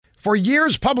For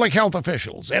years, public health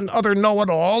officials and other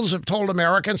know-it-alls have told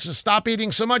Americans to stop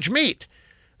eating so much meat.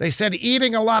 They said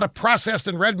eating a lot of processed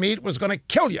and red meat was going to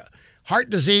kill you.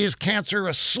 Heart disease, cancer,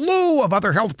 a slew of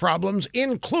other health problems,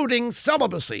 including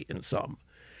celibacy in some.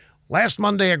 Last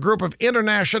Monday, a group of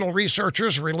international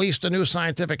researchers released a new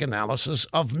scientific analysis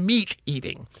of meat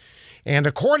eating. And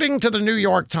according to the New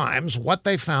York Times, what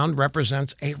they found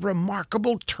represents a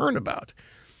remarkable turnabout.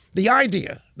 The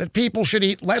idea that people should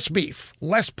eat less beef,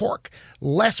 less pork,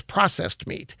 less processed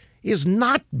meat is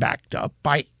not backed up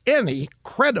by any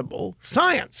credible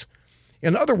science.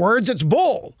 In other words, it's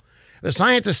bull. The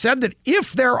scientists said that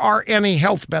if there are any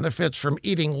health benefits from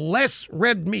eating less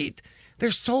red meat,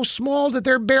 they're so small that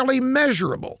they're barely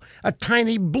measurable, a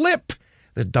tiny blip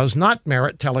that does not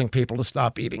merit telling people to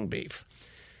stop eating beef.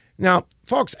 Now,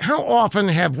 folks, how often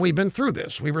have we been through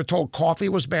this? We were told coffee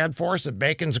was bad for us, that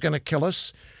bacon's going to kill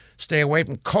us. Stay away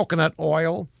from coconut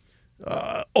oil,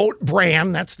 oat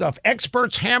bran, that stuff.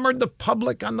 Experts hammered the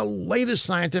public on the latest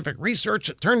scientific research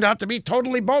that turned out to be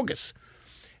totally bogus.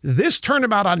 This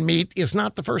turnabout on meat is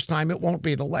not the first time. It won't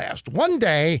be the last. One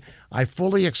day, I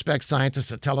fully expect scientists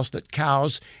to tell us that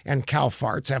cows and cow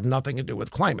farts have nothing to do with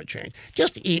climate change.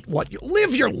 Just eat what you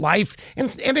live your life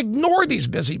and ignore these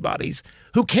busybodies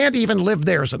who can't even live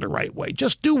theirs in the right way.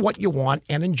 Just do what you want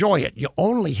and enjoy it. You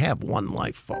only have one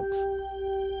life, folks.